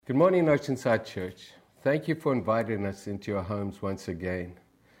Good morning, Oceanside Church. Thank you for inviting us into your homes once again.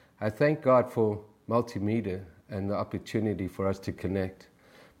 I thank God for multimedia and the opportunity for us to connect.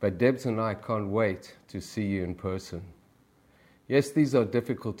 But Debs and I can't wait to see you in person. Yes, these are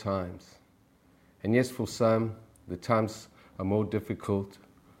difficult times. And yes, for some, the times are more difficult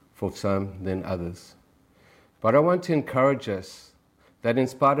for some than others. But I want to encourage us that in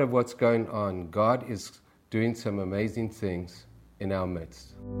spite of what's going on, God is doing some amazing things in our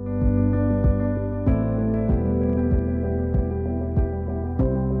midst.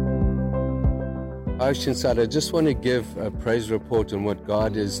 Oceanside, I just want to give a praise report on what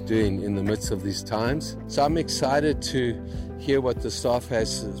God is doing in the midst of these times. So I'm excited to hear what the staff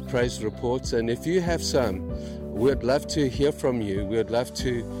has as praise reports. And if you have some, we'd love to hear from you. We'd love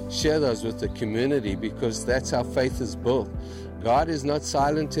to share those with the community because that's how faith is built. God is not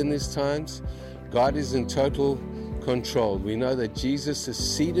silent in these times. God is in total control. We know that Jesus is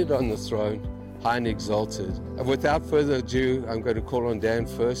seated on the throne, high and exalted. And without further ado, I'm going to call on Dan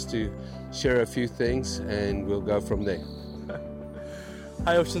first to share a few things, and we'll go from there.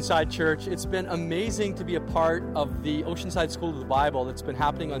 Hi, Oceanside Church. It's been amazing to be a part of the Oceanside School of the Bible that's been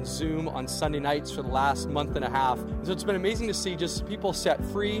happening on Zoom on Sunday nights for the last month and a half. And so it's been amazing to see just people set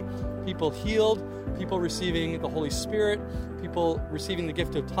free, people healed, people receiving the Holy Spirit, people receiving the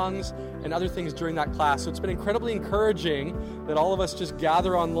gift of tongues, and other things during that class. So it's been incredibly encouraging that all of us just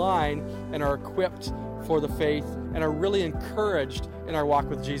gather online and are equipped for the faith and are really encouraged in our walk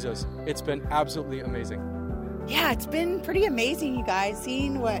with Jesus. It's been absolutely amazing. Yeah, it's been pretty amazing, you guys,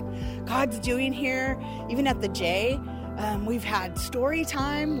 seeing what God's doing here, even at the J. We've had story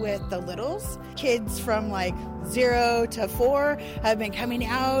time with the littles. Kids from like 0 to 4 have been coming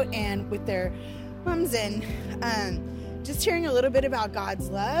out and with their moms and just hearing a little bit about God's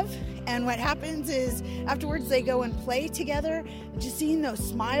love. And what happens is afterwards they go and play together, just seeing those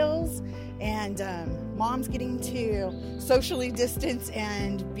smiles and moms getting to socially distance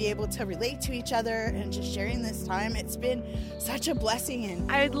and be able to relate to each other and just sharing this time. It's been such a blessing.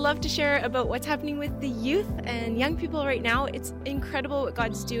 And I would love to share about what's happening with the youth and young people right now. It's incredible what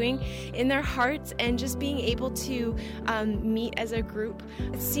God's doing in their hearts and just being able to meet as a group,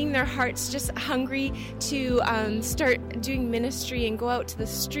 seeing their hearts just hungry to start doing ministry and go out to the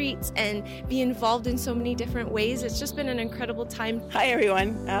streets and be involved in so many different ways. It's just been an incredible time. Hi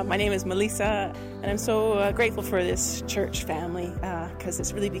everyone, my name is Melissa and I'm so grateful for this church family because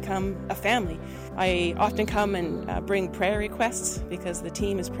it's really become a family. I often come and bring prayer requests because the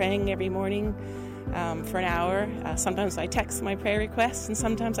team is praying every morning for an hour. Sometimes I text my prayer requests and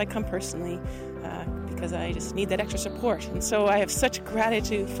sometimes I come personally because I just need that extra support. And so I have such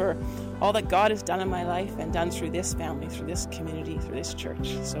gratitude for all that God has done in my life and done through this family, through this community, through this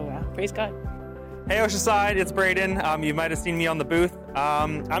church. So praise God. Hey Oceanside, it's Braden. You might have seen me on the booth.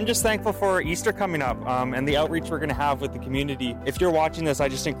 I'm just thankful for Easter coming up and the outreach we're going to have with the community. If you're watching this, I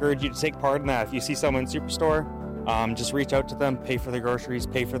just encourage you to take part in that. If you see someone in Superstore, just reach out to them, pay for their groceries,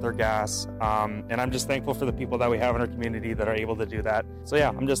 pay for their gas. And I'm just thankful for the people that we have in our community that are able to do that. So yeah,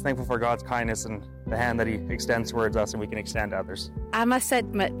 I'm just thankful for God's kindness and the hand that He extends towards us and we can extend to others. I must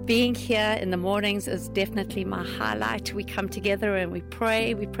admit, being here in the mornings is definitely my highlight. We come together and we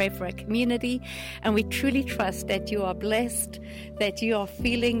pray for our community, and we truly trust that you are blessed, that you are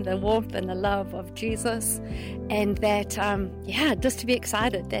feeling the warmth and the love of Jesus, and that, just to be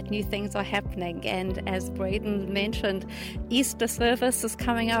excited that new things are happening. And as Braden mentioned, Easter service is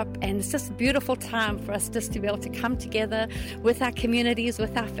coming up, and it's just a beautiful time for us just to be able to come together with our communities,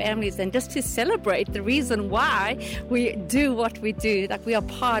 with our families, and just to celebrate the reason why we do what we do. Like, we are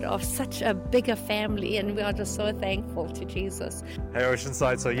part of such a bigger family, and we are just so thankful to Jesus. Hey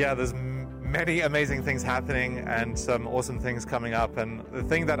Oceanside, so yeah, there's many amazing things happening and some awesome things coming up, and the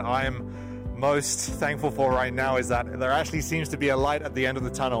thing that I'm most thankful for right now is that there actually seems to be a light at the end of the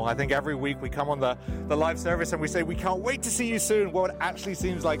tunnel. I think every week we come on the live service and we say we can't wait to see you soon. Well, it actually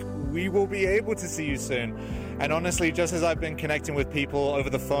seems like we will be able to see you soon. And honestly, just as I've been connecting with people over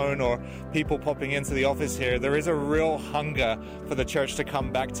the phone or people popping into the office here, there is a real hunger for the church to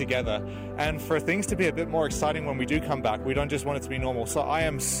come back together and for things to be a bit more exciting when we do come back. We don't just want it to be normal. So I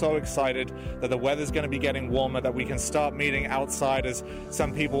am so excited that the weather's going to be getting warmer, that we can start meeting outside as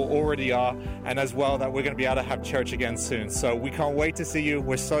some people already are, and as well that we're going to be able to have church again soon. So we can't wait to see you.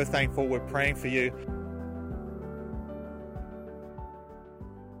 We're so thankful. We're praying for you.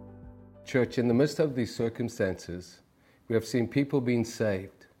 Church, in the midst of these circumstances, we have seen people being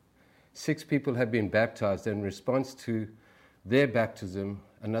saved. 6 people have been baptized. In response to their baptism,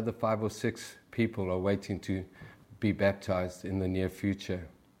 another 5 or 6 people are waiting to be baptized in the near future.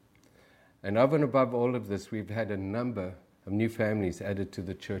 And over and above all of this, we've had a number of new families added to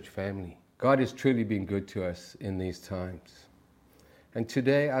the church family. God has truly been good to us in these times. And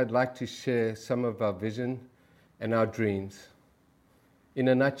today I'd like to share some of our vision and our dreams in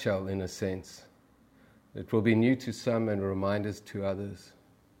a nutshell, in a sense. It will be new to some and reminders to others.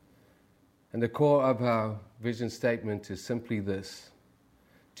 And the core of our vision statement is simply this: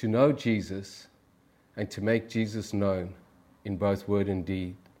 to know Jesus and to make Jesus known in both word and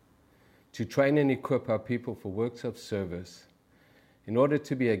deed. To train and equip our people for works of service in order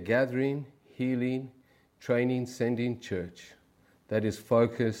to be a gathering, healing, training, sending church that is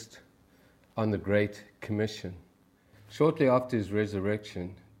focused on the Great Commission. Shortly after his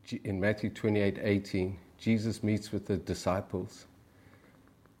resurrection, in Matthew 28:18, Jesus meets with the disciples.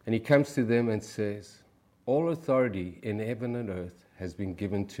 And he comes to them and says, "All authority in heaven and earth has been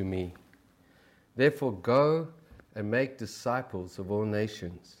given to me. Therefore go and make disciples of all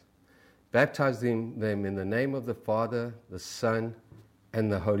nations, baptizing them in the name of the Father, the Son,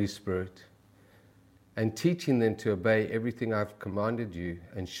 and the Holy Spirit, and teaching them to obey everything I've commanded you,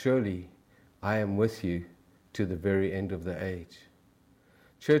 and surely I am with you to the very end of the age."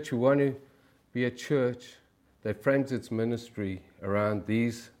 Church, we want to be a church that frames its ministry around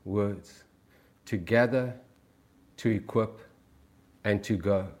these words: to gather, to equip, and to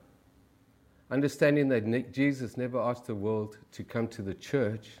go. Understanding that Jesus never asked the world to come to the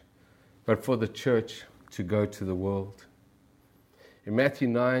church, but for the church to go to the world. In Matthew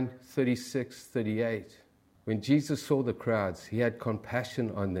 9:36-38, when Jesus saw the crowds, he had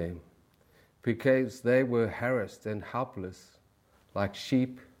compassion on them because they were harassed and helpless, like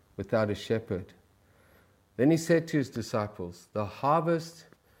sheep without a shepherd. Then he said to his disciples, "The harvest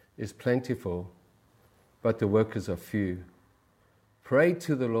is plentiful, but the workers are few. Pray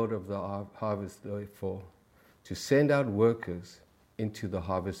to the Lord of the harvest, therefore, to send out workers into the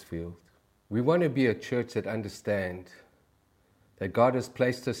harvest field." We want to be a church that understands that God has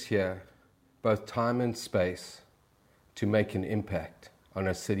placed us here, both time and space, to make an impact on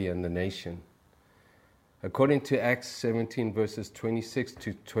our city and the nation. According to Acts 17, verses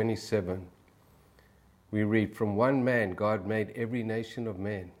 26-27, we read, "From one man God made every nation of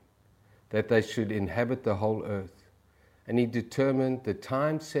men, that they should inhabit the whole earth. And he determined the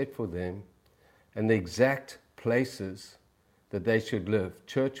time set for them and the exact places that they should live."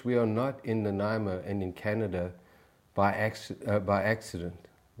 Church, we are not in Nanaimo and in Canada by accident.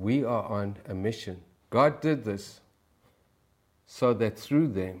 We are on a mission. God did this so that through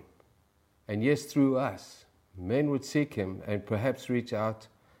them, and yes, through us, men would seek him and perhaps reach out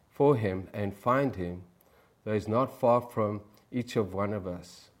for him and find him, though he's not far from each of one of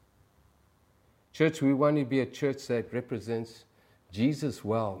us. Church, we want to be a church that represents Jesus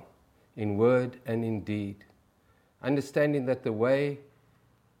well, in word and in deed, understanding that the way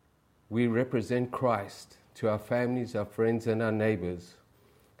we represent Christ to our families, our friends, and our neighbors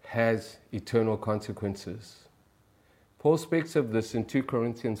has eternal consequences. Paul speaks of this in 2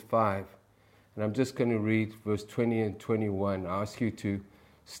 Corinthians 5, and I'm just going to read verse 20 and 21. I ask you to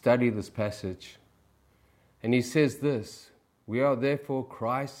study this passage. And he says this: "We are therefore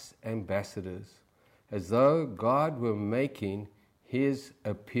Christ's ambassadors, as though God were making his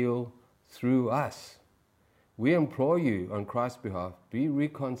appeal through us. We implore you on Christ's behalf, be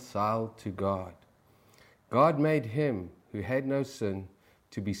reconciled to God. God made him who had no sin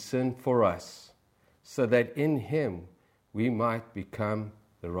to be sin for us, so that in him we might become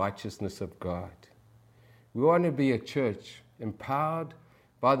the righteousness of God." We want to be a church empowered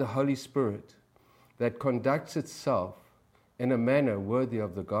by the Holy Spirit that conducts itself in a manner worthy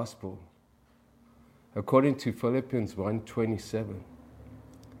of the gospel, according to Philippians 1:27.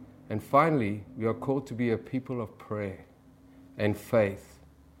 And finally, we are called to be a people of prayer and faith,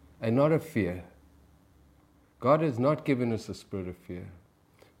 and not of fear. God has not given us a spirit of fear,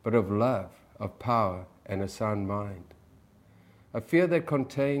 but of love, of power, and a sound mind. A fear that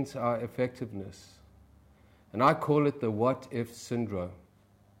contains our effectiveness. And I call it the what-if syndrome,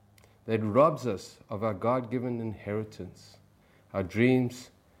 that robs us of our God-given inheritance, our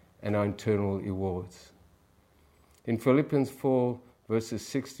dreams, and our eternal rewards. In Philippians 4, verses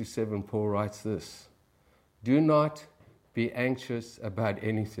 6-7, Paul writes this: "Do not be anxious about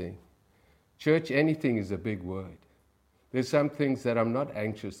anything." Church, anything is a big word. There's some things that I'm not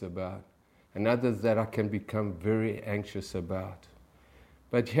anxious about, and others that I can become very anxious about.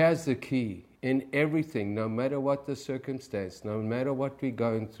 But here's the key. In everything, no matter what the circumstance, no matter what we're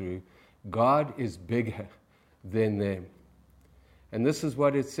going through, God is bigger than them. And this is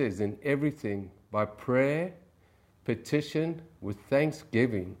what it says: in everything, by prayer, petition, with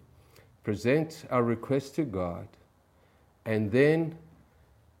thanksgiving, present our request to God, and then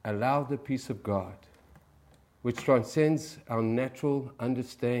allow the peace of God, which transcends our natural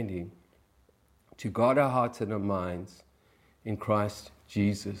understanding, to guard our hearts and our minds in Christ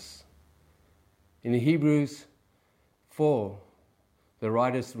Jesus. In Hebrews 4, the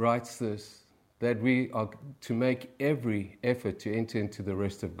writer writes this, that we are to make every effort to enter into the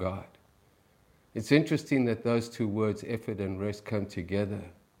rest of God. It's interesting that those two words, effort and rest, come together.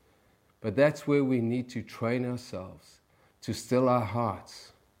 But that's where we need to train ourselves, to still our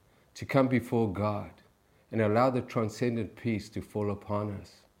hearts, to come before God and allow the transcendent peace to fall upon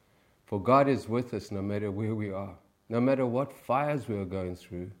us. For God is with us no matter where we are, no matter what fires we are going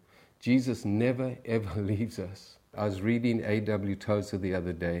through. Jesus never ever leaves us. I was reading A.W. Tozer the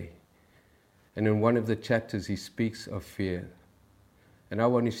other day, and in one of the chapters he speaks of fear. And I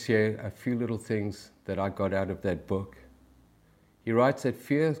want to share a few little things that I got out of that book. He writes that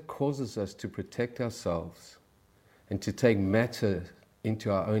fear causes us to protect ourselves and to take matters into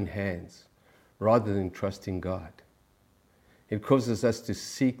our own hands rather than trusting God. It causes us to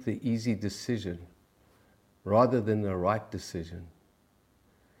seek the easy decision rather than the right decision.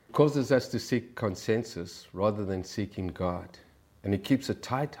 It causes us to seek consensus rather than seeking God. And it keeps a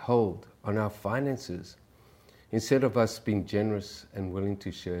tight hold on our finances instead of us being generous and willing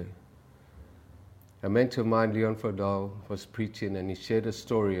to share. A mentor of mine, Leon Frodal, was preaching and he shared a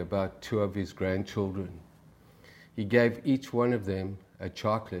story about two of his grandchildren. He gave each one of them a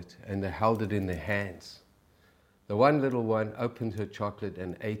chocolate and they held it in their hands. The one little one opened her chocolate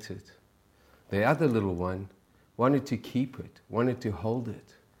and ate it. The other little one wanted to keep it, wanted to hold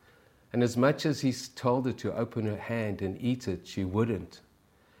it. And as much as he told her to open her hand and eat it, she wouldn't.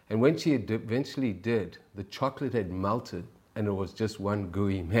 And when she eventually did, the chocolate had melted and it was just one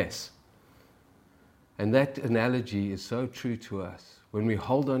gooey mess. And that analogy is so true to us when we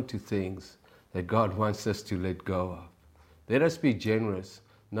hold on to things that God wants us to let go of. Let us be generous,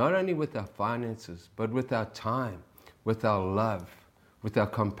 not only with our finances, but with our time, with our love, with our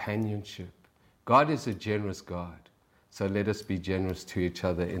companionship. God is a generous God. So let us be generous to each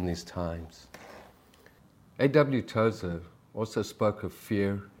other in these times. A.W. Tozer also spoke of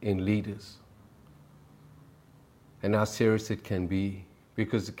fear in leaders and how serious it can be,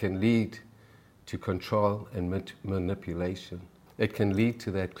 because it can lead to control and manipulation. It can lead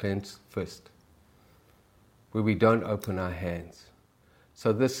to that clenched fist where we don't open our hands.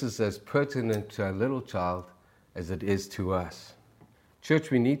 So this is as pertinent to a little child as it is to us. Church,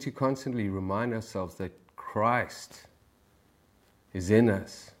 we need to constantly remind ourselves that Christ is in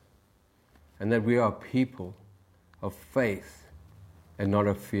us, and that we are people of faith and not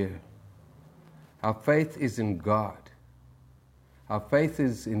of fear. Our faith is in God. Our faith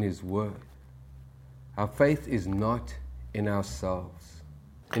is in His Word. Our faith is not in ourselves.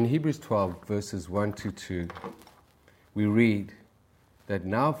 In Hebrews 12, verses 1 to 2, we read that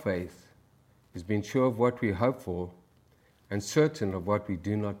now faith is being sure of what we hope for and certain of what we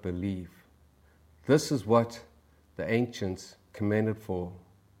do not believe. This is what the ancients commended for.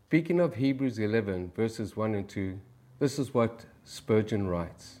 Speaking of Hebrews 11, verses 1 and 2, this is what Spurgeon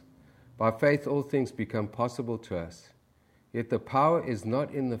writes. By faith all things become possible to us, yet the power is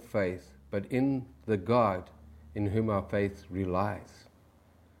not in the faith, but in the God in whom our faith relies.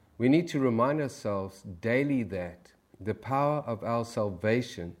 We need to remind ourselves daily that the power of our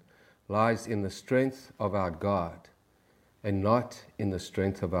salvation lies in the strength of our God and not in the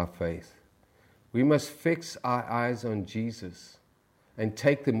strength of our faith. We must fix our eyes on Jesus and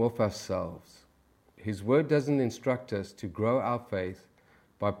take them off ourselves. His word doesn't instruct us to grow our faith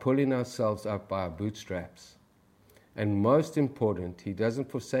by pulling ourselves up by our bootstraps. And most important, He doesn't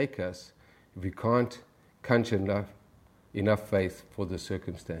forsake us if we can't conjure enough faith for the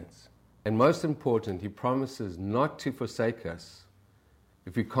circumstance. And most important, He promises not to forsake us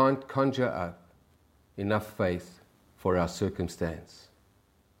if we can't conjure up enough faith for our circumstance.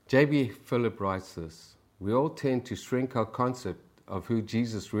 J.B. Philip writes this: we all tend to shrink our concept of who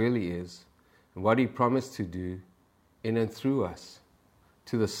Jesus really is and what He promised to do in and through us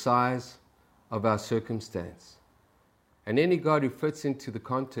to the size of our circumstance. And any God who fits into the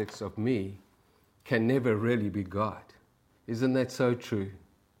context of me can never really be God. Isn't that so true?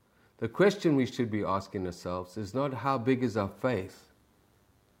 The question we should be asking ourselves is not how big is our faith,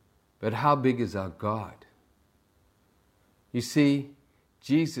 but how big is our God? You see,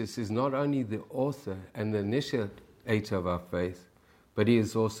 Jesus is not only the author and the initiator of our faith, but He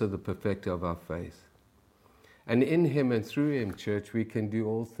is also the perfecter of our faith. And in Him and through Him, church, we can do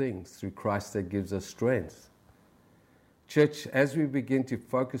all things through Christ that gives us strength. Church, as we begin to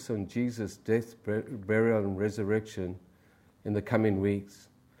focus on Jesus' death, burial, and resurrection in the coming weeks,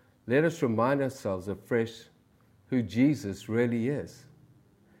 let us remind ourselves afresh who Jesus really is.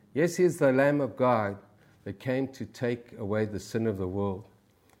 Yes, He is the Lamb of God that came to take away the sin of the world.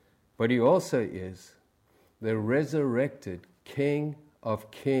 But he also is the resurrected King of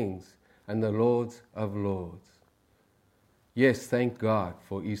kings and the Lord of lords. Yes, thank God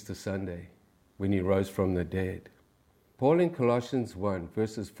for Easter Sunday, when he rose from the dead. Paul in Colossians 1,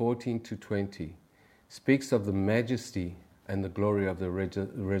 verses 14 to 20, speaks of the majesty and the glory of the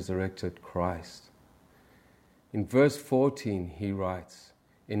resurrected Christ. In verse 14, he writes,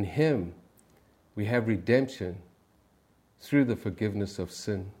 "In him we have redemption through the forgiveness of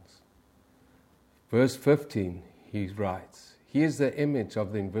sins." Verse 15, he writes, "He is the image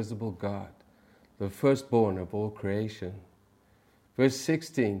of the invisible God, the firstborn of all creation." Verse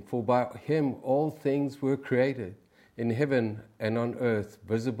 16, "For by him all things were created, in heaven and on earth,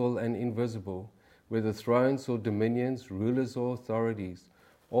 visible and invisible, whether thrones or dominions, rulers or authorities.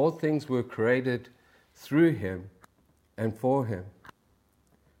 All things were created through him and for him."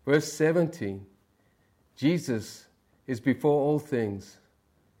 Verse 17, "Jesus is before all things,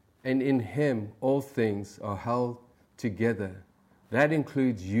 and in him all things are held together." That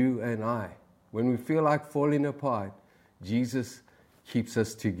includes you and I. When we feel like falling apart, Jesus keeps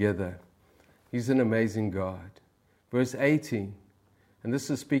us together. He's an amazing God. Verse 18, and this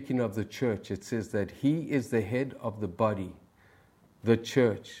is speaking of the church, it says that he is the head of the body, the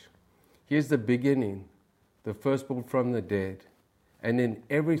church. He is the beginning, the firstborn from the dead, and in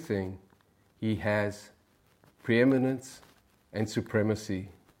everything he has preeminence and supremacy.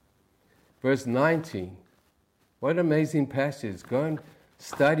 Verse 19, what an amazing passage. Go and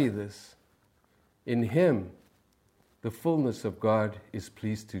study this. "In him the fullness of God is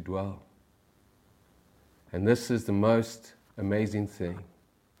pleased to dwell." And this is the most amazing thing.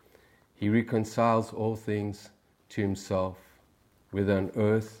 He reconciles all things to himself, whether on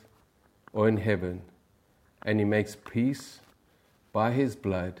earth or in heaven, and he makes peace by his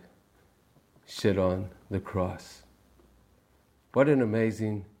blood shed on the cross. What an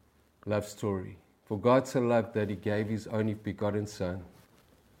amazing love story. "For God so loved that he gave his only begotten Son,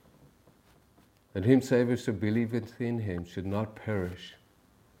 that whomsoever shall believe in him should not perish,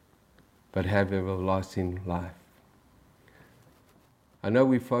 but have everlasting life." I know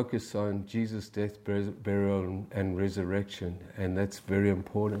we focus on Jesus' death, burial, and resurrection, and that's very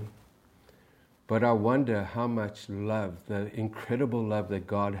important. But I wonder how much love, the incredible love that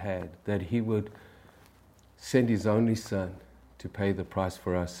God had, that he would send his only Son to pay the price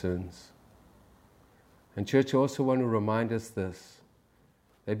for our sins. And church, I also want to remind us this,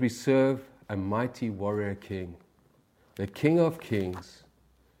 that we serve a mighty warrior king, the King of kings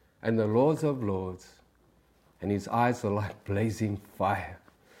and the Lords of lords, and his eyes are like blazing fire.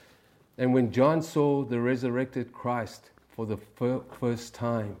 And when John saw the resurrected Christ for the first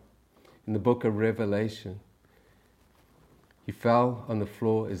time in the book of Revelation, he fell on the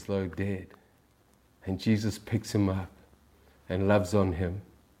floor as though dead. And Jesus picks him up and loves on him.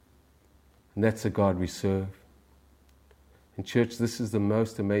 And that's the God we serve. And church, this is the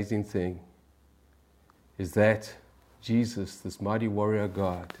most amazing thing, is that Jesus, this mighty warrior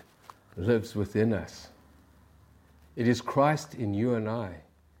God, lives within us. It is Christ in you and I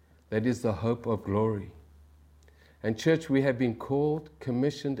that is the hope of glory. And church, we have been called,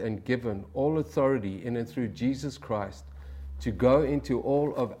 commissioned, and given all authority in and through Jesus Christ to go into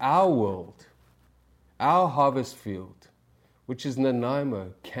all of our world, our harvest field, which is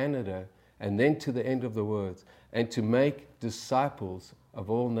Nanaimo, Canada, and then to the end of the world, and to make disciples of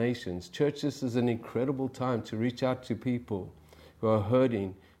all nations. Church, this is an incredible time to reach out to people who are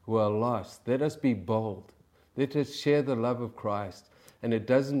hurting, who are lost. Let us be bold. Let us share the love of Christ. And it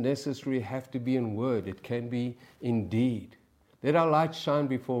doesn't necessarily have to be in word. It can be in deed. Let our light shine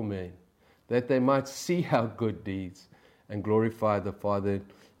before men, that they might see our good deeds and glorify the Father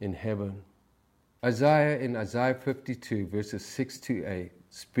in heaven. Isaiah in Isaiah 52, verses 6 to 8,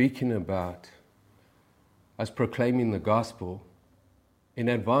 speaking about us proclaiming the gospel in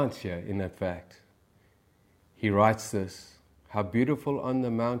advance here, in fact. He writes this, "How beautiful on the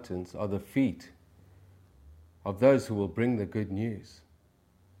mountains are the feet of those who will bring the good news,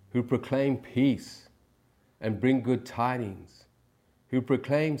 who proclaim peace and bring good tidings, who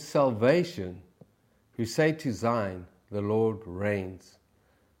proclaim salvation, who say to Zion, the Lord reigns.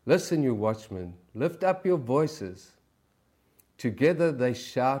 Listen, you watchmen, lift up your voices. Together they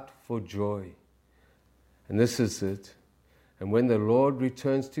shout for joy." And this is it. "And when the Lord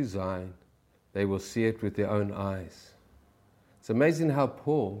returns to Zion, they will see it with their own eyes." It's amazing how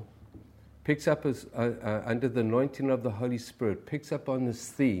Paul picks up under the anointing of the Holy Spirit, picks up on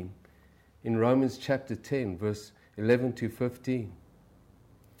this theme in Romans chapter 10, verse 11 to 15.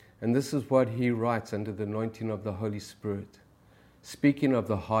 And this is what he writes under the anointing of the Holy Spirit, speaking of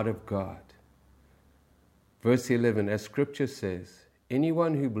the heart of God. Verse 11, as Scripture says,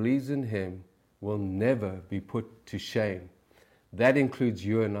 anyone who believes in him will never be put to shame. That includes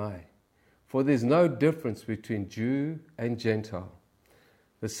you and I. For there's no difference between Jew and Gentile.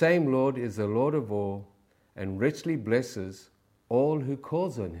 The same Lord is the Lord of all and richly blesses all who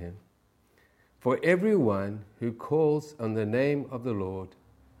calls on him. For everyone who calls on the name of the Lord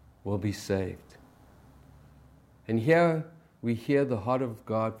will be saved. And here we hear the heart of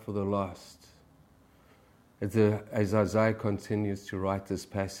God for the lost. As Isaiah continues to write this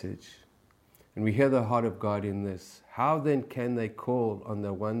passage. And we hear the heart of God in this. How then can they call on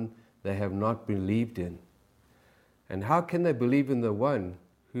the one they have not believed in? And how can they believe in the one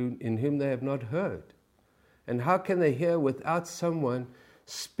in whom they have not heard? And how can they hear without someone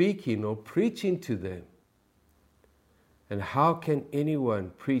speaking or preaching to them? And how can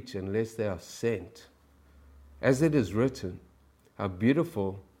anyone preach unless they are sent? As it is written, how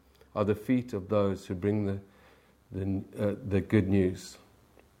beautiful are the feet of those who bring the good news.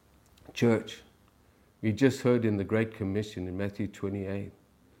 Church, we just heard in the Great Commission in Matthew 28,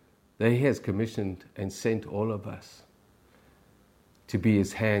 that he has commissioned and sent all of us to be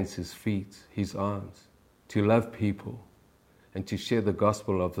his hands, his feet, his arms, to love people and to share the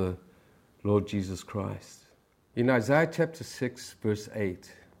gospel of the Lord Jesus Christ. In Isaiah chapter 6, verse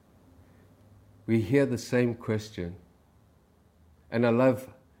 8, we hear the same question. And I love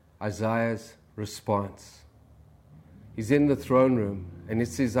Isaiah's response. He's in the throne room, and it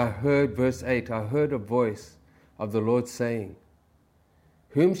says, verse 8, I heard a voice of the Lord saying,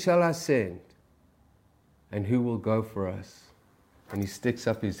 whom shall I send, and who will go for us? And he sticks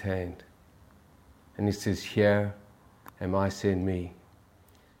up his hand, and he says, here am I, send me.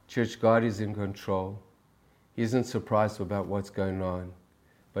 Church, God is in control. He isn't surprised about what's going on,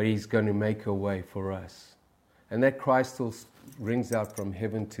 but he's going to make a way for us. And that cry still rings out from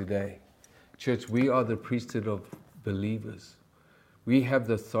heaven today. Church, we are the priesthood of believers. We have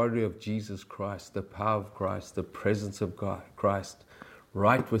the authority of Jesus Christ, the power of Christ, the presence of God, Christ,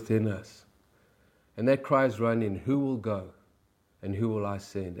 right within us. And that cry is running, who will go and who will I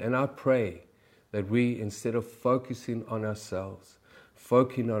send? And I pray that we, instead of focusing on ourselves,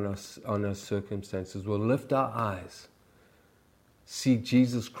 focusing on our circumstances, will lift our eyes, see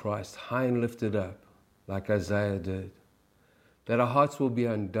Jesus Christ high and lifted up, like Isaiah did. That our hearts will be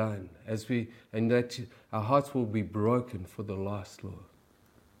undone and that our hearts will be broken for the lost, Lord.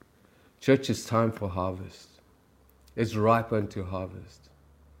 Church, it's time for harvest. It's ripe unto harvest.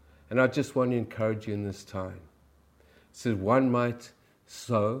 And I just want to encourage you in this time. It says one might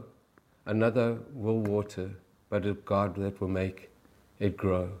sow, another will water, but it's God that will make it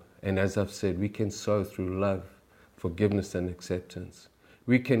grow. And as I've said, we can sow through love, forgiveness, and acceptance.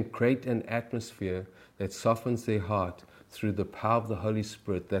 We can create an atmosphere that softens their heart through the power of the Holy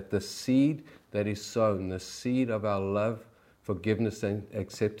Spirit, that the seed that is sown, the seed of our love, forgiveness, and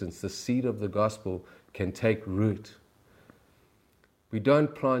acceptance, the seed of the gospel can take root. We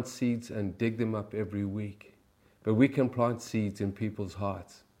don't plant seeds and dig them up every week, but we can plant seeds in people's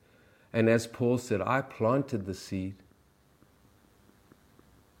hearts. And as Paul said, I planted the seed.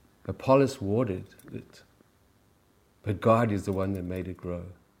 Apollos watered it, but God is the one that made it grow.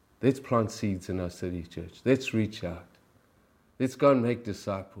 Let's plant seeds in our city, church. Let's reach out. Let's go and make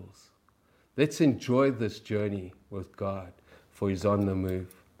disciples. Let's enjoy this journey with God, for he's on the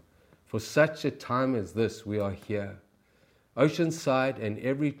move. For such a time as this, we are here. Oceanside and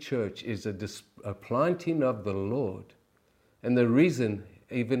every church is a planting of the Lord. And the reason,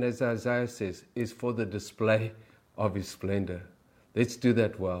 even as Isaiah says, is for the display of his splendor. Let's do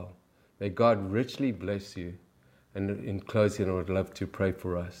that well. May God richly bless you. And in closing, I would love to pray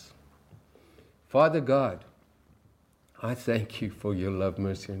for us. Father God, I thank you for your love,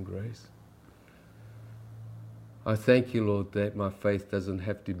 mercy, and grace. I thank you, Lord, that my faith doesn't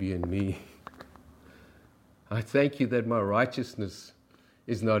have to be in me. I thank you that my righteousness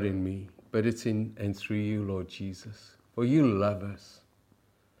is not in me, but it's in and through you, Lord Jesus. For you love us.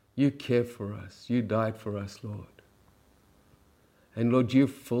 You care for us. You died for us, Lord. And Lord,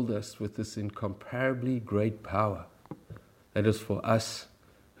 you've filled us with this incomparably great power that is for us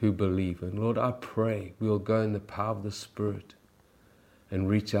who believe. And Lord, I pray we'll go in the power of the Spirit and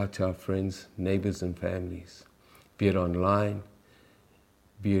reach out to our friends, neighbors, and families, be it online,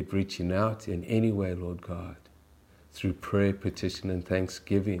 be it reaching out in any way, Lord God, through prayer, petition, and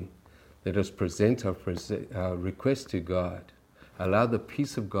thanksgiving. Let us present our request to God. Allow the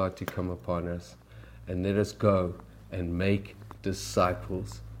peace of God to come upon us, and let us go and make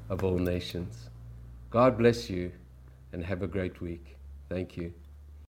disciples of all nations. God bless you, and have a great week. Thank you.